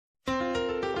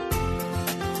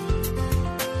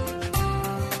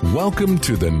Welcome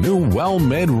to the new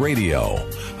WellMed Radio,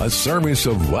 a service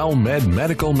of WellMed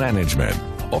Medical Management.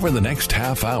 Over the next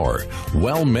half hour,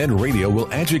 WellMed Radio will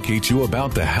educate you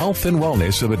about the health and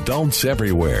wellness of adults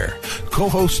everywhere.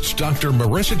 Co-hosts Dr.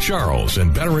 Marissa Charles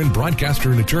and veteran broadcaster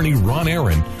and attorney Ron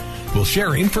Aaron will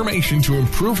share information to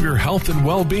improve your health and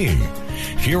well-being.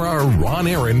 Here are Ron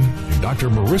Aaron and Dr.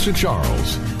 Marissa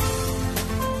Charles.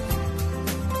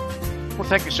 Well,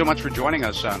 thank you so much for joining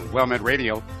us on WellMed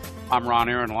Radio. I'm Ron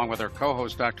Aaron, along with our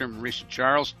co-host, Dr. Marissa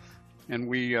Charles, and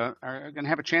we are going to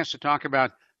have a chance to talk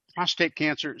about prostate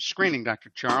cancer screening, Dr.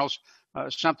 Charles,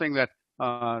 something that,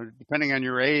 depending on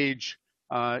your age,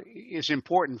 is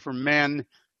important for men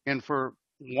and for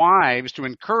wives to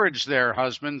encourage their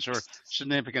husbands or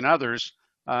significant others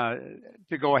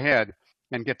to go ahead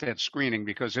and get that screening,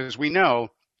 because as we know,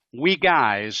 we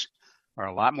guys are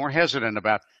a lot more hesitant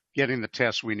about getting the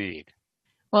tests we need.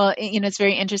 Well, it's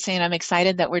very interesting. I'm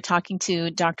excited that we're talking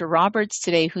to Dr. Roberts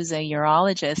today, who's a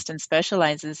urologist and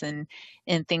specializes in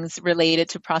things related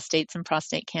to prostates and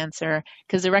prostate cancer,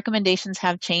 because the recommendations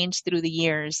have changed through the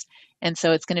years. And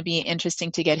so it's going to be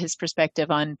interesting to get his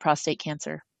perspective on prostate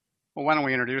cancer. Well, why don't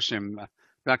we introduce him?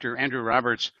 Dr. Andrew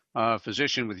Roberts,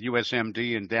 physician with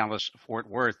USMD in Dallas-Fort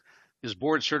Worth, is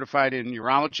board certified in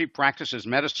urology, practices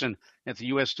medicine at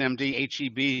the USMD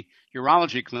HEB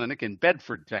Urology Clinic in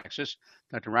Bedford, Texas.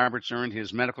 Dr. Roberts earned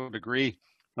his medical degree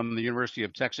from the University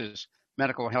of Texas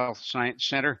Medical Health Science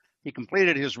Center. He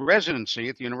completed his residency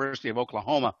at the University of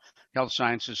Oklahoma Health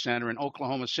Sciences Center in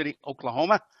Oklahoma City,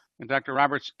 Oklahoma. And Dr.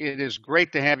 Roberts, it is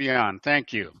great to have you on.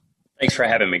 Thank you. Thanks for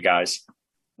having me, guys.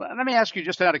 Let me ask you,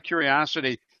 just out of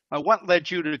curiosity, what led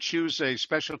you to choose a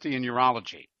specialty in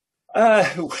urology?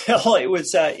 Well, it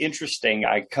was interesting.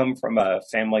 I come from a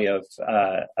family of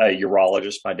a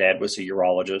urologist. My dad was a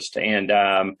urologist, and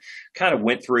kind of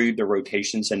went through the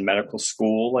rotations in medical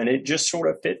school, and it just sort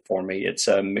of fit for me. It's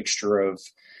a mixture of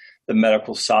the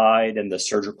medical side and the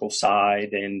surgical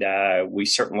side, and we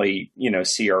certainly,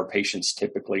 see our patients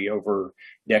typically over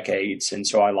decades, and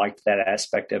so I liked that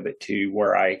aspect of it too,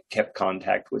 where I kept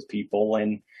contact with people,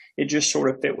 and it just sort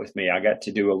of fit with me. I got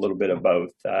to do a little bit of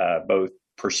both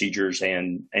procedures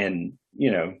and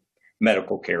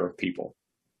medical care of people.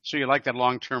 So you like that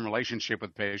long-term relationship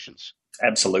with patients?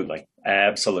 Absolutely.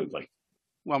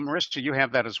 Well, Marissa, you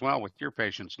have that as well with your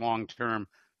patients, long-term,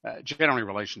 generally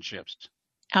relationships.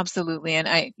 Absolutely.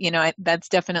 And that's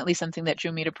definitely something that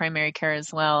drew me to primary care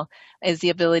as well, is the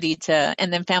ability to,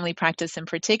 and then family practice in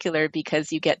particular,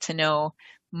 because you get to know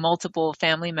multiple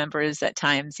family members at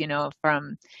times,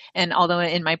 and although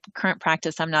in my current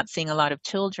practice, I'm not seeing a lot of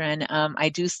children, I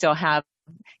do still have,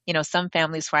 some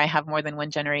families where I have more than one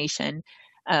generation,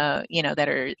 that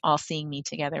are all seeing me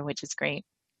together, which is great.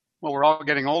 Well, we're all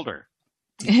getting older.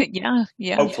 Yeah.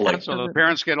 Hopefully. So the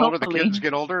parents get older, the kids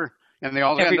get older, and they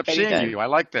all end up seeing you. I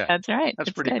like that. That's right.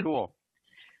 That's pretty cool.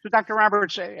 So Dr.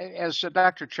 Roberts, as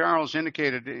Dr. Charles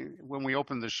indicated when we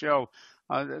opened the show,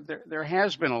 there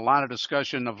has been a lot of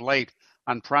discussion of late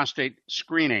on prostate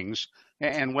screenings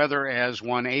and whether, as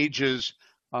one ages,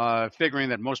 figuring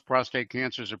that most prostate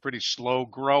cancers are pretty slow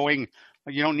growing,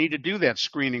 you don't need to do that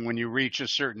screening when you reach a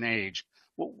certain age.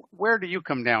 Where do you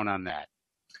come down on that?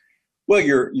 Well,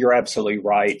 you're absolutely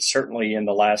right. Certainly in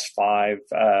the last 5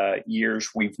 years,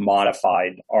 we've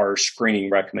modified our screening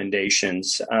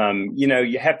recommendations.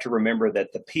 You have to remember that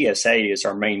the PSA is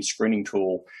our main screening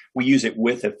tool. We use it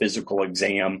with a physical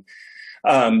exam.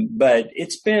 But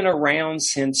it's been around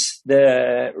since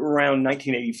around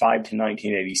 1985 to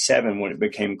 1987 when it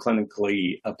became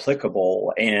clinically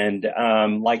applicable. And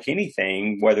like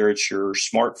anything, whether it's your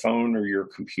smartphone or your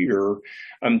computer,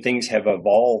 things have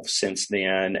evolved since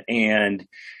then. And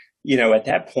at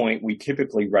that point, we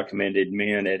typically recommended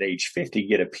men at age 50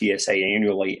 get a PSA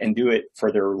annually and do it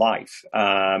for their life.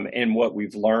 And what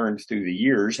we've learned through the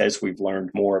years, as we've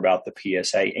learned more about the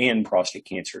PSA and prostate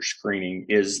cancer screening,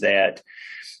 is that,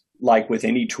 like with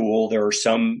any tool, there are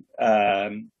some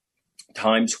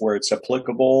times where it's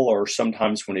applicable, or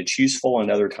sometimes when it's useful, and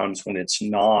other times when it's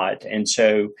not. And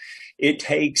so it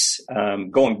takes,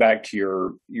 going back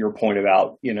to your point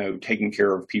about, taking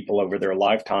care of people over their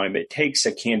lifetime, it takes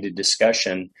a candid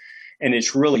discussion, and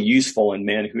it's really useful in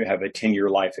men who have a 10-year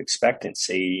life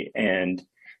expectancy. And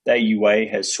the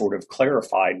AUA has sort of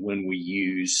clarified when we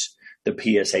use the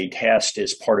PSA test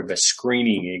as part of a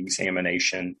screening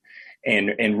examination,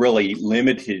 and really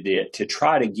limited it to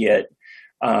try to get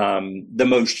the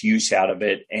most use out of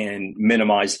it and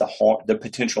minimize the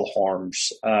potential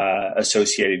harms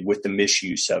associated with the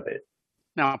misuse of it.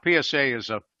 Now, PSA is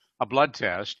a blood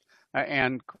test,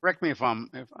 and correct me if I'm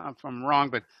wrong,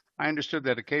 but I understood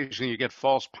that occasionally you get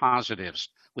false positives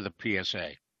with a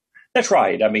PSA. That's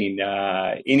right. I mean,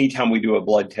 anytime we do a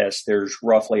blood test, there's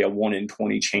roughly a 1 in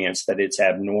 20 chance that it's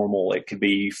abnormal. It could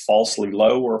be falsely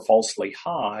low or falsely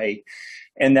high.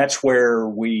 And that's where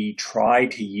we try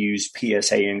to use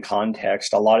PSA in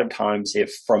context. A lot of times,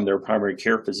 if from their primary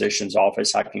care physician's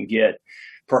office, I can get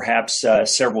perhaps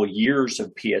several years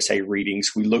of PSA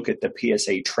readings, we look at the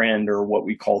PSA trend, or what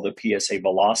we call the PSA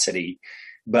velocity.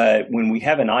 But when we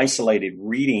have an isolated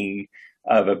reading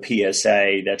of a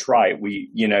PSA, that's right.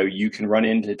 You can run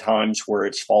into times where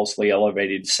it's falsely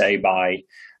elevated, say by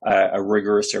a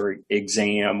rigorous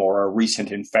exam or a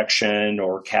recent infection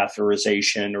or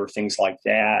catheterization or things like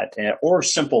that, or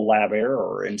simple lab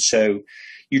error. And so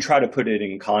you try to put it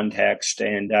in context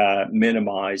and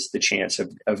minimize the chance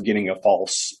of getting a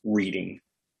false reading.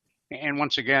 And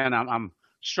once again, I'm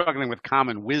struggling with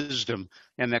common wisdom,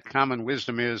 and that common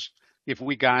wisdom is if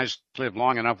we guys live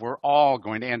long enough, we're all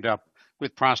going to end up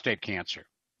with prostate cancer.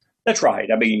 That's right.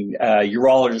 I mean,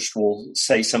 urologists will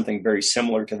say something very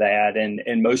similar to that.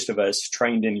 And most of us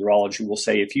trained in urology will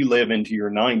say if you live into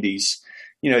your 90s,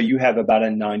 you have about a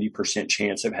 90%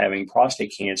 chance of having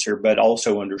prostate cancer, but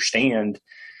also understand,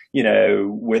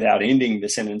 without ending the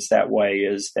sentence that way,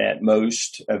 is that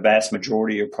a vast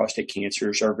majority of prostate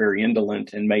cancers are very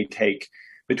indolent and may take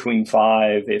between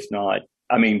 10, if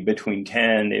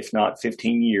not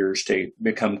 15 years to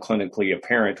become clinically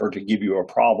apparent or to give you a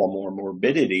problem or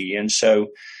morbidity. And so,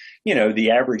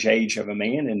 the average age of a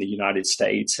man in the United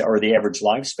States, or the average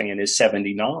lifespan, is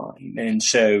 79. And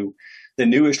so the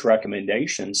newest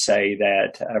recommendations say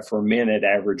that for men at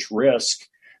average risk,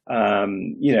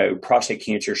 prostate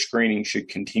cancer screening should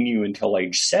continue until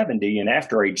age 70. And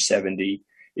after age 70,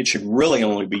 it should really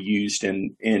only be used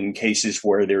in cases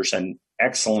where there's an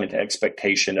excellent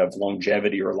expectation of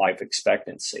longevity or life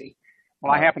expectancy.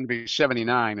 Well, I happen to be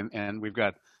 79, and we've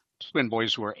got twin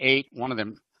boys who are 8. One of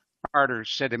them, Carter,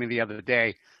 said to me the other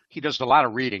day, he does a lot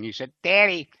of reading. He said,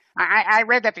 "Daddy, I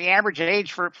read that the average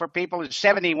age for people is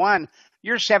 71.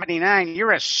 You're 79.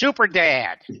 You're a super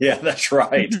dad." Yeah, that's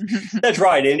right. That's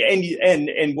right.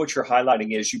 And what you're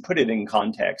highlighting is you put it in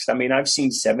context. I mean, I've seen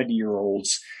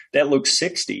 70-year-olds that look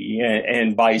 60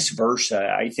 and vice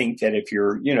versa. I think that if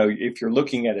you're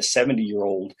looking at a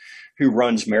 70-year-old who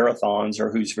runs marathons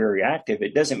or who's very active,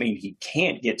 it doesn't mean he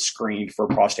can't get screened for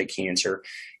prostate cancer.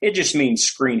 It just means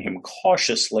screen him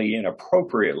cautiously and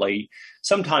appropriately.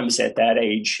 Sometimes at that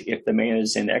age, if the man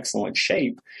is in excellent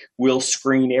shape, we'll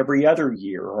screen every other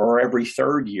year or every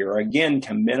third year, again,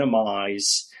 to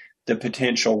minimize the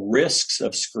potential risks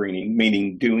of screening,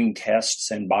 meaning doing tests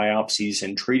and biopsies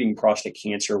and treating prostate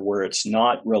cancer where it's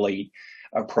not really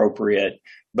appropriate,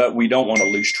 but we don't want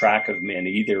to lose track of men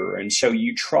either. And so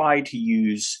you try to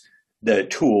use the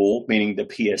tool, meaning the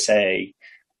PSA,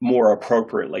 more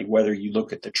appropriately, whether you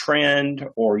look at the trend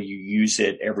or you use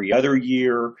it every other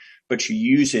year, but you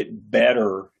use it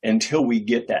better until we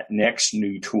get that next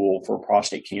new tool for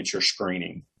prostate cancer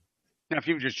screening. Now, if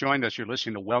you've just joined us, you're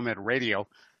listening to WellMed Radio.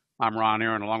 I'm Ron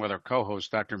Aaron, along with our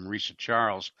co-host, Dr. Marisa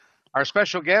Charles. Our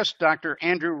special guest, Dr.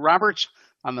 Andrew Roberts,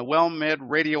 on the WellMed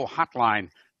Radio hotline.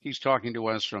 He's talking to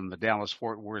us from the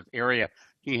Dallas-Fort Worth area.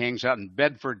 He hangs out in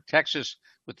Bedford, Texas,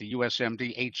 with the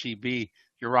USMD HEB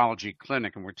Urology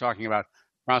Clinic, and we're talking about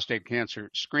prostate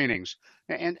cancer screenings.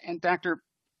 And Dr.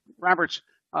 Roberts,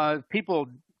 people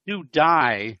do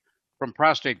die from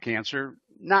prostate cancer.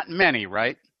 Not many,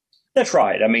 right? That's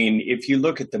right. I mean, if you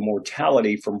look at the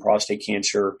mortality from prostate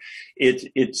cancer,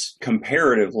 it's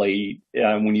comparatively,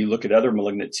 when you look at other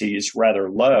malignancies, rather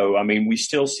low. I mean, we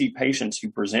still see patients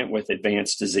who present with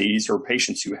advanced disease or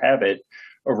patients who have it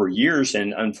over years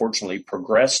and unfortunately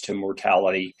progress to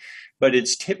mortality. But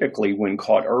it's typically, when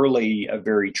caught early, a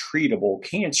very treatable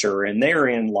cancer. And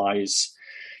therein lies,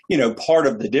 part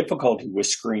of the difficulty with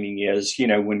screening is,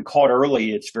 when caught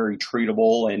early, it's very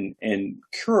treatable and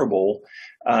curable.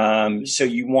 So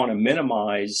you want to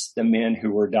minimize the men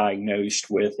who are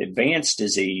diagnosed with advanced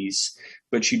disease,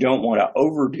 but you don't want to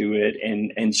overdo it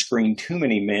and screen too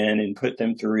many men and put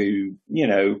them through,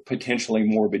 potentially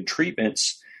morbid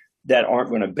treatments that aren't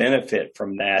going to benefit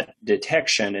from that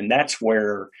detection. And that's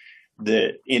where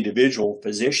the individual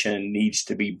physician needs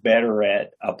to be better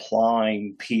at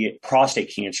applying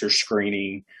prostate cancer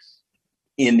screening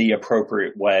in the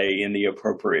appropriate way, in the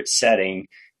appropriate setting,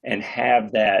 and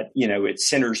have that, it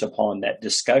centers upon that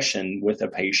discussion with a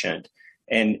patient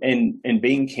and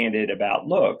being candid about,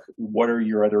 look, what are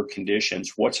your other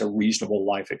conditions? What's a reasonable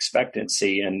life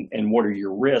expectancy, and what are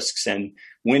your risks, and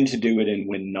when to do it and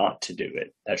when not to do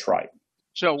it. That's right.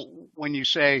 So when you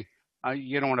say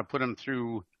you don't want to put them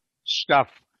through stuff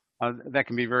that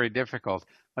can be very difficult,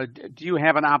 do you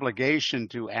have an obligation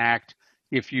to act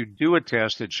if you do a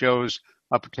test that shows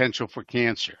a potential for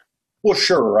cancer? Well,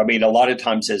 sure. I mean, a lot of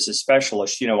times as a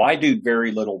specialist, I do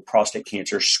very little prostate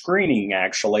cancer screening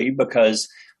actually, because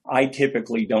I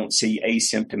typically don't see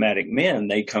asymptomatic men.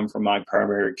 They come from my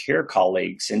primary care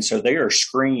colleagues. And so they are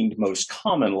screened most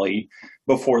commonly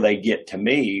before they get to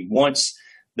me. Once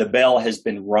the bell has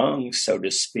been rung, so to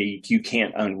speak, you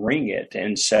can't unring it.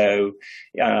 And so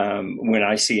when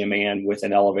I see a man with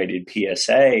an elevated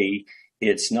PSA,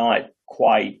 it's not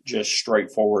quite just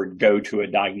straightforward go to a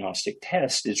diagnostic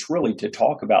test. It's really to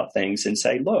talk about things and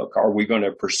say, look, are we going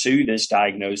to pursue this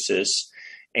diagnosis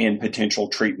and potential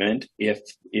treatment if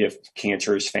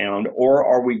cancer is found, or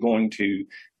are we going to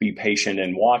be patient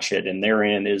and watch it? And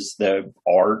therein is the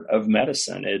art of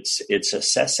medicine. It's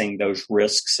assessing those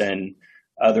risks and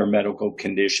other medical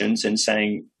conditions and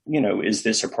saying, is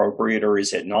this appropriate or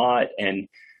is it not? And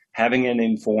having an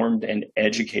informed and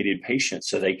educated patient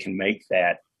so they can make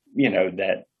that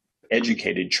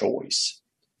educated choice.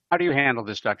 How do you handle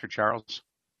this, Dr. Charles?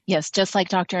 Yes, just like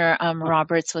Dr.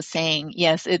 Roberts was saying,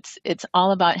 yes, it's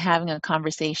all about having a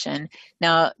conversation.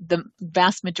 Now, the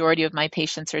vast majority of my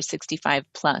patients are 65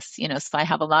 plus, so I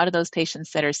have a lot of those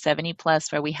patients that are 70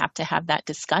 plus where we have to have that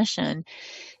discussion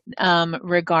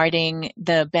regarding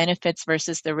the benefits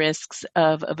versus the risks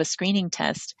of a screening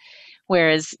test.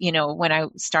 Whereas, when I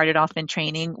started off in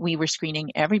training, we were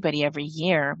screening everybody every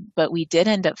year, but we did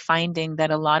end up finding that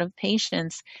a lot of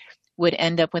patients would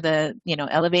end up with a,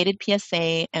 elevated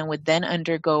PSA and would then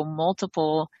undergo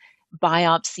multiple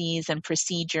biopsies and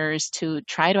procedures to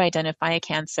try to identify a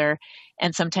cancer.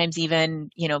 And sometimes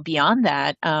even, beyond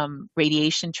that,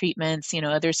 radiation treatments,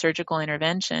 other surgical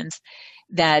interventions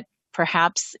that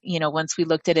perhaps, once we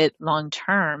looked at it long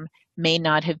term, may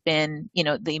not have been,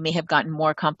 they may have gotten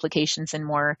more complications and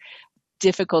more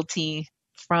difficulty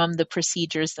from the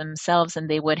procedures themselves than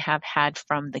they would have had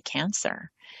from the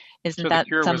cancer. Isn't that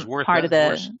some part of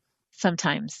the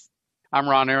sometimes? I'm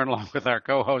Ron Aaron, along with our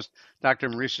co-host, Dr.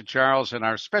 Marisa Charles, and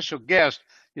our special guest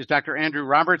is Dr. Andrew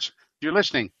Roberts. You're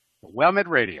listening to WellMed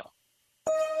Radio.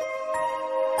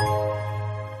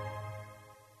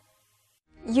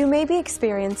 You may be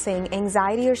experiencing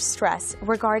anxiety or stress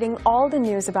regarding all the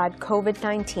news about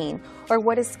COVID-19 or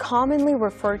what is commonly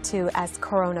referred to as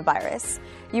coronavirus.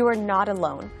 You are not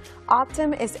alone.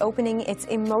 Optum is opening its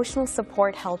emotional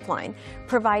support helpline,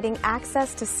 providing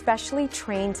access to specially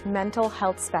trained mental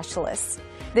health specialists.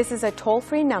 This is a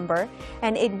toll-free number,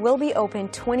 and it will be open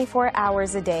 24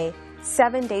 hours a day,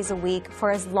 7 days a week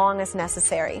for as long as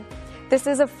necessary. This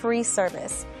is a free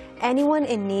service. Anyone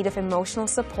in need of emotional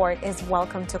support is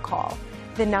welcome to call.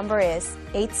 The number is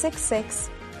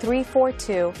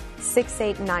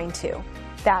 866-342-6892.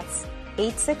 That's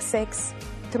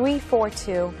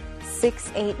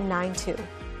 866-342-6892.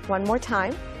 One more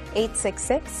time,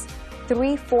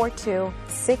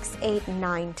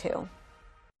 866-342-6892.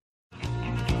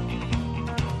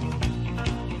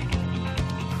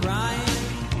 Crying,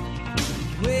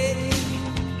 waiting,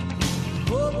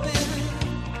 hoping.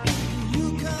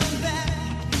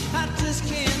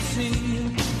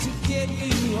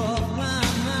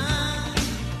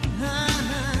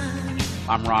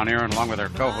 I'm Ron Aaron, along with our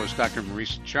co-host, Dr.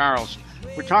 Marisa Charles.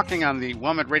 We're talking on the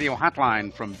WellMed Radio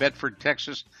hotline from Bedford,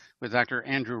 Texas, with Dr.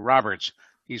 Andrew Roberts.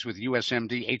 He's with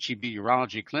USMD HEB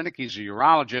Urology Clinic. He's a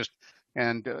urologist.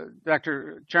 And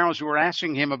Dr. Charles, you were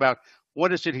asking him about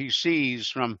what is it he sees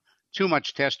from too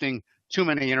much testing, too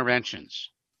many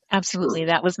interventions. Absolutely.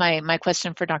 That was my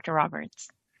question for Dr. Roberts.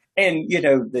 And,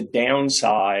 the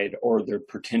downside or the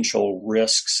potential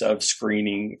risks of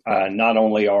screening not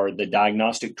only are the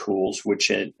diagnostic tools,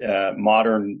 which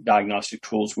modern diagnostic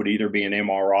tools would either be an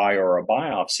MRI or a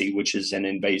biopsy, which is an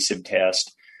invasive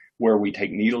test where we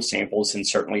take needle samples and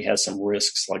certainly has some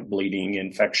risks like bleeding,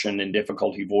 infection, and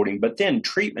difficulty voiding. But then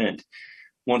treatment,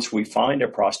 once we find a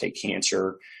prostate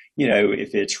cancer,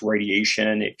 if it's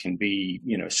radiation, it can be,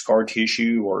 scar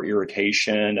tissue or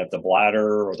irritation of the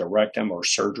bladder or the rectum, or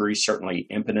surgery, certainly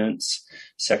impotence,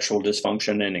 sexual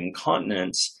dysfunction, and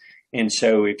incontinence. And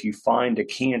so if you find a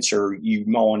cancer, you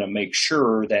want to make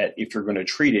sure that if you're going to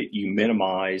treat it, you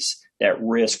minimize that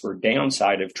risk or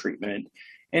downside of treatment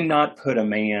and not put a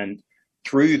man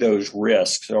through those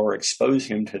risks or expose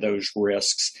him to those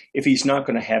risks if he's not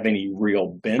going to have any real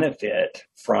benefit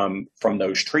from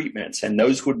those treatments. And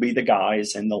those would be the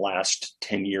guys in the last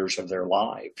 10 years of their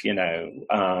life,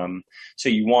 So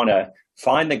you want to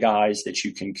find the guys that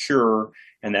you can cure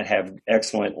and that have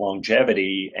excellent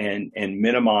longevity and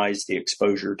minimize the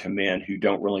exposure to men who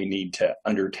don't really need to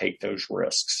undertake those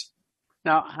risks.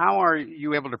 Now, how are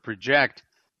you able to project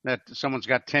that someone's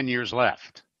got 10 years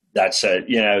left? That's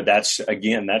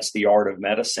that's the art of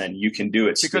medicine. You can do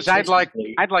it because I'd like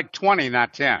 20,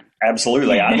 not 10.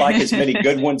 Absolutely. I'd like as many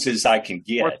good ones as I can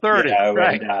get. Or 30,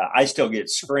 right. And I still get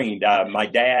screened. My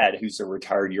dad, who's a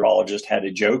retired urologist, had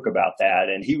a joke about that.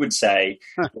 And he would say,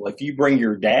 well, if you bring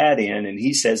your dad in and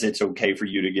he says it's okay for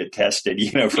you to get tested,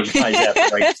 for guys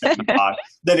after age 75,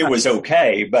 then it was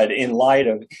okay. But in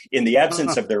the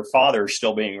absence of their father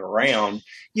still being around,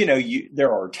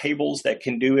 there are tables that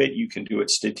can do it. You can do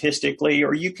it statistically,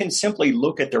 or you can simply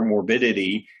look at their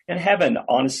morbidity and have an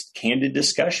honest, candid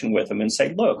discussion with them and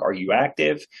say, look, are you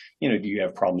active? Do you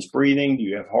have problems breathing? Do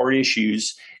you have heart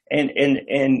issues? And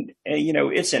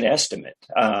it's an estimate.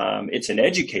 It's an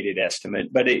educated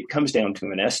estimate, but it comes down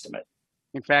to an estimate.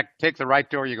 In fact, take the right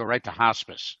door, you go right to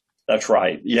hospice. That's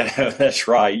right. That's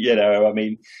right.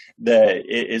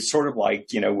 It's sort of like,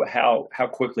 how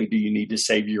quickly do you need to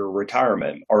save your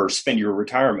retirement or spend your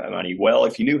retirement money? Well,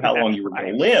 if you knew how long you were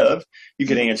going to live, you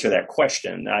could answer that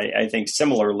question. I think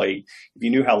similarly, if you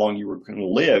knew how long you were going to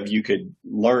live, you could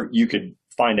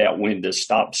find out when to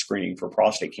stop screening for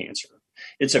prostate cancer.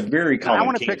 It's a very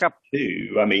common cancer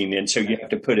too. And so you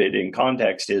have to put it in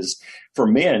context is for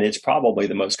men, it's probably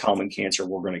the most common cancer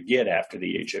we're going to get after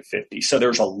the age of 50. So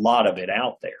there's a lot of it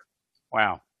out there.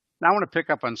 Wow. Now I want to pick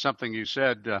up on something you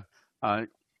said,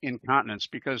 incontinence,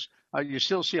 because you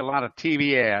still see a lot of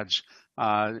TV ads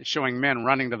showing men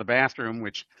running to the bathroom,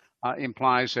 which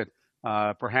implies that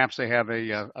perhaps they have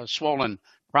a swollen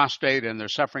prostate and they're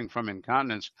suffering from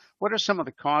incontinence. What are some of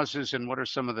the causes and what are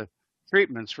some of the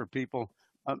treatments for people,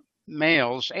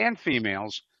 males and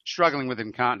females, struggling with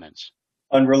incontinence?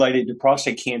 Unrelated to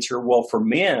prostate cancer, well, for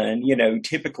men,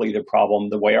 typically the problem,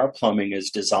 the way our plumbing is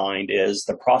designed is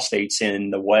the prostate's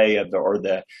in the way of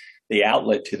the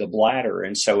outlet to the bladder.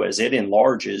 And so as it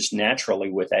enlarges naturally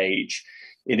with age,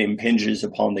 it impinges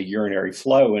upon the urinary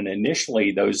flow. And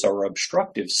initially those are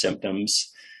obstructive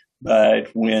symptoms. But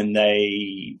when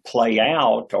they play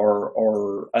out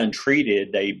or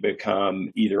untreated, they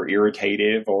become either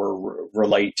irritative or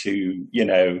relate to,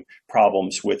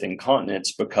 problems with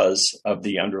incontinence because of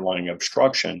the underlying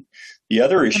obstruction. The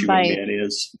other issue in men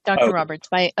is... Dr. Roberts,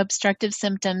 by obstructive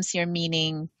symptoms, you're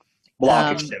meaning...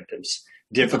 blockage symptoms,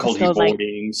 difficulty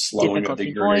voiding, slowing of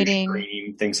the urinary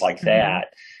stream, things like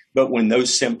that. But when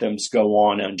those symptoms go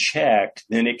on unchecked,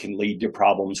 then it can lead to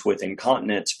problems with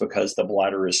incontinence because the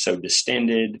bladder is so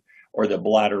distended or the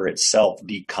bladder itself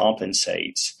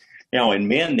decompensates. Now, in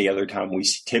men, the other time we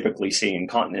typically see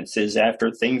incontinence is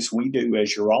after things we do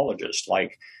as urologists,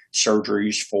 like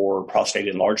surgeries for prostate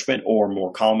enlargement or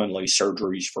more commonly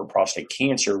surgeries for prostate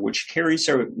cancer, which carries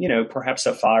perhaps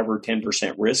a 5 or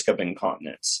 10% risk of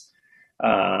incontinence.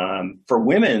 For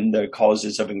women, the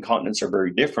causes of incontinence are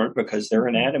very different because their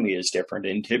anatomy is different.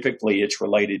 And typically it's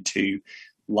related to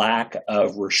lack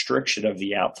of restriction of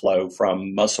the outflow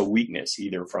from muscle weakness,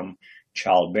 either from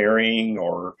childbearing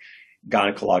or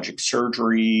gynecologic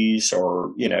surgeries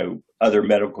or, other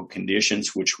medical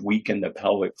conditions which weaken the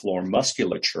pelvic floor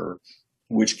musculature,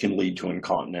 which can lead to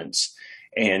incontinence.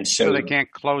 And so they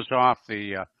can't close off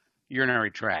the urinary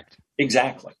tract.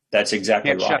 Exactly. That's exactly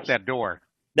right. Can't shut that door.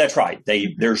 That's right.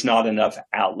 There's not enough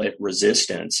outlet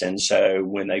resistance. And so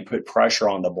when they put pressure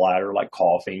on the bladder, like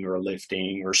coughing or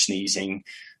lifting or sneezing,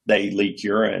 they leak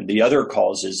urine. The other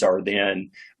causes are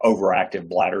then overactive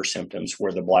bladder symptoms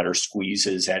where the bladder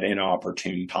squeezes at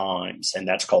inopportune times. And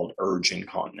that's called urge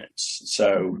incontinence.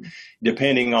 So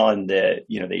depending on the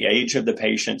age of the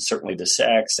patient, certainly the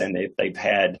sex, and if they've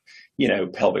had,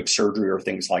 pelvic surgery or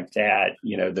things like that,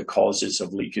 the causes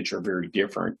of leakage are very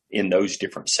different in those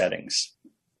different settings.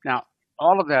 Now,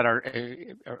 all of that are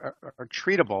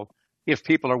treatable if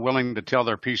people are willing to tell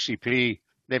their PCP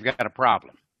they've got a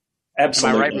problem.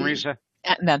 Absolutely. Am I right, Marisa?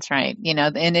 That's right.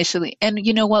 Initially, and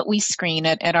what we screen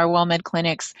at our WellMed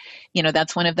clinics,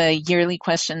 that's one of the yearly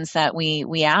questions that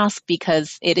we ask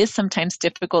because it is sometimes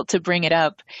difficult to bring it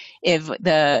up if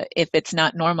it's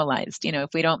not normalized.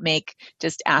 If we don't make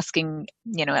just asking,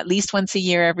 at least once a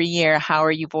year, every year, how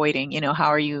are you voiding?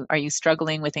 How are you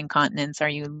struggling with incontinence? Are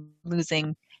you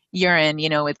losing urine,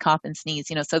 with cough and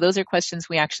sneeze, so those are questions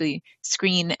we actually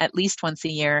screen at least once a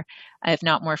year, if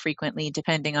not more frequently,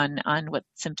 depending on what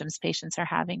symptoms patients are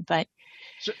having. But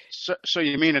so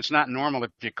you mean it's not normal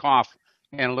if you cough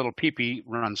and a little pee-pee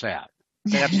runs out?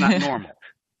 That's not normal.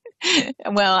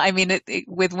 Well,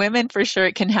 with women for sure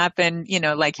it can happen,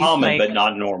 like you common, but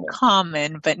not normal.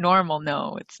 Common, but normal,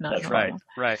 no, it's not. That's normal.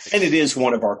 Right. And it is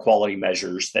one of our quality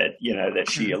measures that, that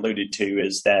she alluded to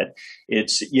is that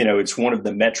it's one of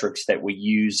the metrics that we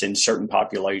use in certain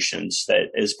populations that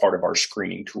is part of our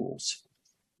screening tools.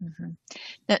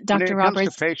 Dr. Roberts.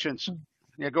 Comes to patients.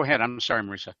 Yeah, go ahead. I'm sorry,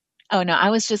 Marisa. Oh, no, I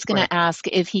was just Go going ahead. to ask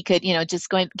if he could,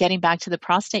 just getting back to the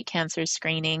prostate cancer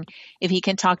screening, if he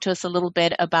can talk to us a little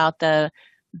bit about the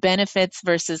benefits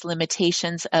versus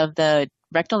limitations of the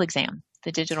rectal exam,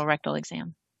 the digital rectal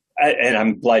exam. And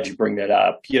I'm glad you bring that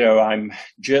up. I'm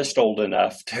just old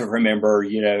enough to remember,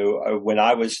 when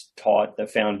I was taught the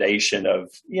foundation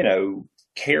of,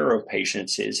 care of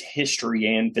patients is history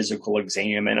and physical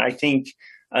exam. And I think,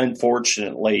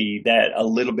 unfortunately, that a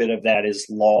little bit of that is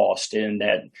lost in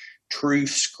that true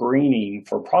screening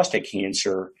for prostate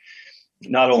cancer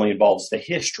not only involves the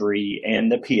history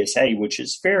and the PSA, which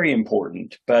is very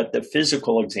important, but the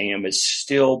physical exam is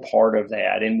still part of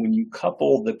that. And when you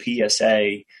couple the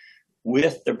PSA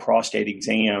with the prostate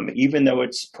exam, even though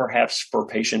it's perhaps for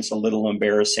patients a little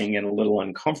embarrassing and a little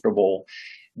uncomfortable,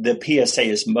 the PSA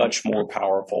is much more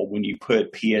powerful when you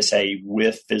put PSA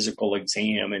with physical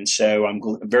exam. And so I'm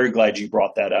very glad you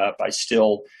brought that up. I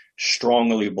still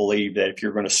strongly believe that if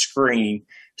you're going to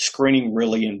screening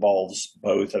really involves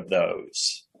both of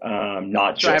those,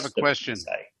 not So I just have a question.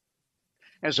 PSA.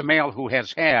 As a male who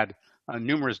has had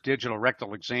numerous digital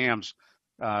rectal exams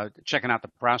checking out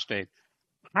the prostate,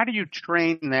 how do you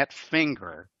train that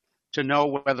finger to know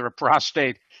whether a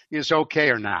prostate is okay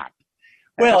or not?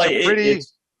 Well,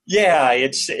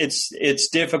 it's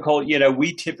difficult.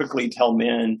 We typically tell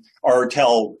men or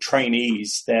tell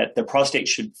trainees that the prostate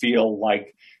should feel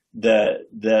like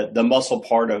the muscle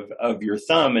part of your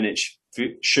thumb, and it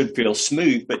should feel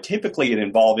smooth. But typically, it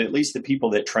involved, at least the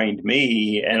people that trained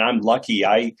me, and I'm lucky.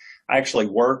 I actually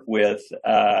worked with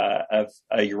a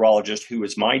urologist who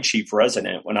was my chief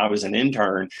resident when I was an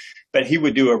intern. But he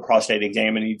would do a prostate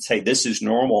exam and he'd say, "This is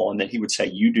normal." And then he would say,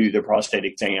 "You do the prostate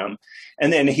exam."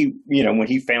 And then he, when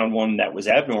he found one that was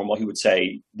abnormal, he would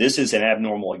say, "This is an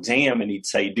abnormal exam." And he'd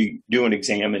say, do an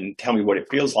exam and tell me what it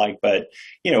feels like. But,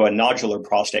 a nodular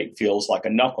prostate feels like a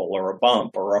knuckle or a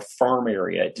bump or a firm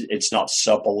area. It's not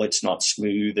supple. It's not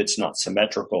smooth. It's not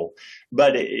symmetrical.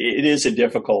 But it is a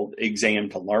difficult exam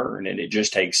to learn, and it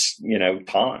just takes,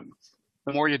 time.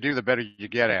 The more you do, the better you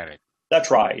get at it. That's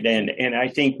right. And I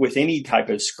think with any type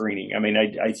of screening,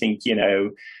 I think,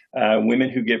 women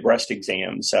who get breast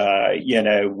exams,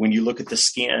 when you look at the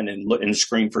skin and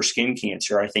screen for skin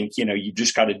cancer, I think, you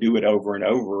just got to do it over and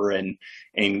over and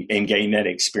gain that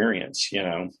experience,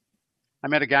 I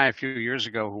met a guy a few years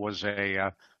ago who was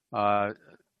a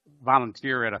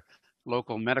volunteer at a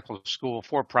local medical school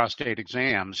for prostate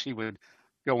exams. He would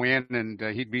go in and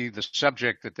he'd be the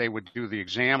subject that they would do the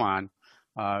exam on.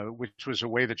 Which was a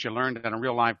way that you learned on a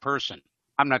real live person.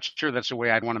 I'm not sure that's the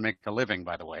way I'd want to make a living,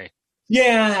 by the way.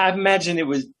 Yeah, I imagine it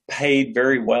was paid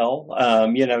very well.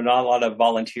 Not a lot of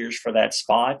volunteers for that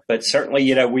spot, but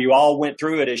certainly, we all went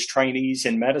through it as trainees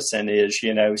in medicine is,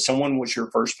 someone was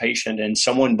your first patient and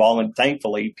someone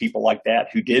thankfully, people like that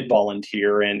who did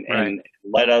volunteer and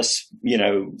let us,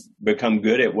 become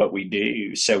good at what we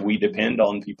do. So we depend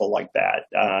on people like that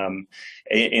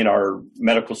in our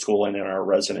medical school and in our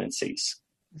residencies.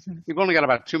 We've only got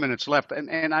about 2 minutes left,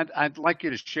 and I'd like you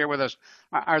to share with us,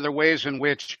 are there ways in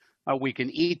which we can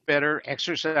eat better,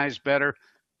 exercise better,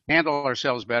 handle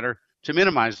ourselves better to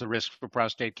minimize the risk for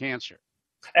prostate cancer?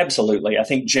 Absolutely. I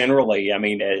think generally,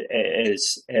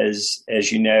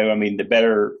 as you know, the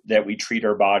better that we treat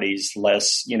our bodies,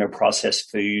 less,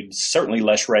 processed foods, certainly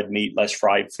less red meat, less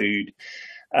fried food.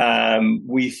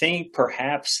 We think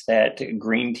perhaps that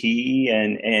green tea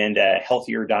and a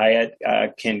healthier diet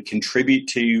can contribute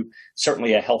to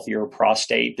certainly a healthier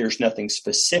prostate. There's nothing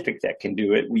specific that can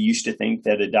do it. We used to think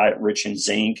that a diet rich in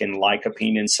zinc and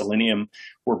lycopene and selenium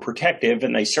were protective,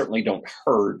 and they certainly don't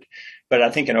hurt. But I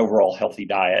think an overall healthy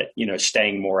diet,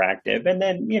 staying more active and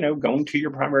then, going to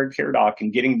your primary care doc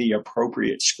and getting the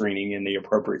appropriate screening in the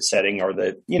appropriate setting are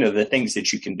the things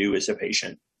that you can do as a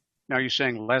patient. Now, you're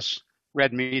saying less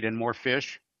red meat and more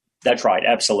fish? That's right.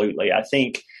 Absolutely. I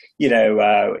think,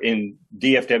 in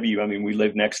DFW, we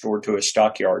live next door to a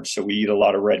stockyard, so we eat a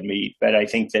lot of red meat. But I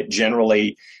think that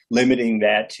generally limiting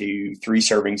that to 3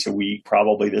 servings a week,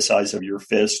 probably the size of your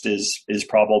fist, is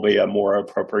probably a more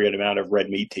appropriate amount of red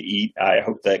meat to eat. I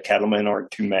hope that cattlemen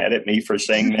aren't too mad at me for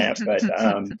saying that. But,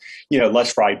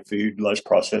 less fried food, less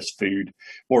processed food,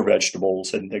 more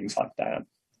vegetables and things like that.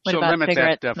 What So about limit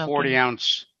cigarette that smoking? 40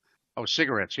 ounce. Oh,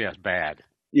 cigarettes, yes, bad.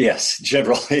 Yes,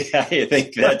 generally, I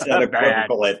think that's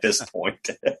unequivocal at this point.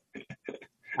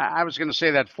 I was going to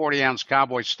say that 40 ounce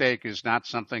cowboy steak is not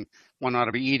something one ought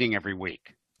to be eating every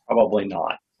week. Probably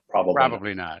not.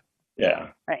 Probably not. Yeah.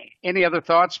 Hey, any other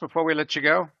thoughts before we let you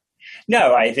go?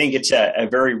 No, I think it's a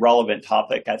very relevant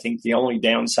topic. I think the only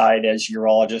downside as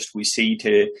urologists we see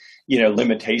to,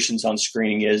 limitations on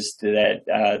screening is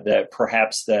that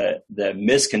perhaps the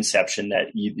misconception that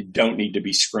you don't need to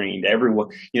be screened. Everyone,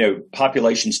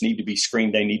 populations need to be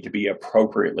screened. They need to be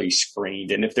appropriately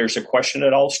screened. And if there's a question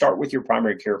at all, start with your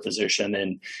primary care physician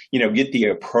and, get the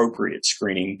appropriate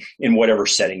screening in whatever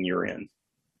setting you're in.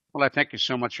 Well, I thank you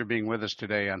so much for being with us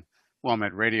today on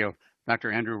WellMed Radio.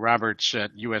 Dr. Andrew Roberts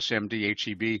at USMD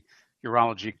HEB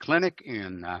Urology Clinic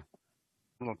in the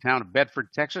little town of Bedford,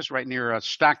 Texas, right near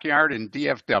Stockyard in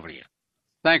DFW.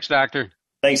 Thanks, Doctor.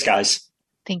 Thanks, guys.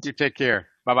 Thank you. You take care.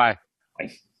 Bye-bye.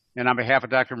 Bye. And on behalf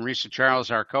of Dr. Marisa Charles,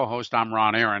 our co-host, I'm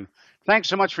Ron Aaron. Thanks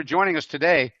so much for joining us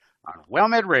today on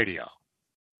WellMed Radio.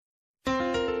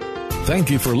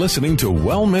 Thank you for listening to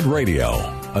WellMed Radio,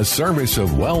 a service of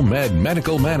WellMed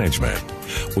Medical Management.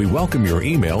 We welcome your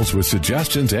emails with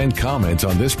suggestions and comments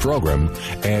on this program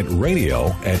at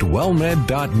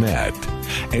radio@wellmed.net.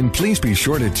 And please be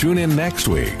sure to tune in next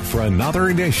week for another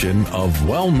edition of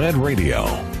WellMed Radio.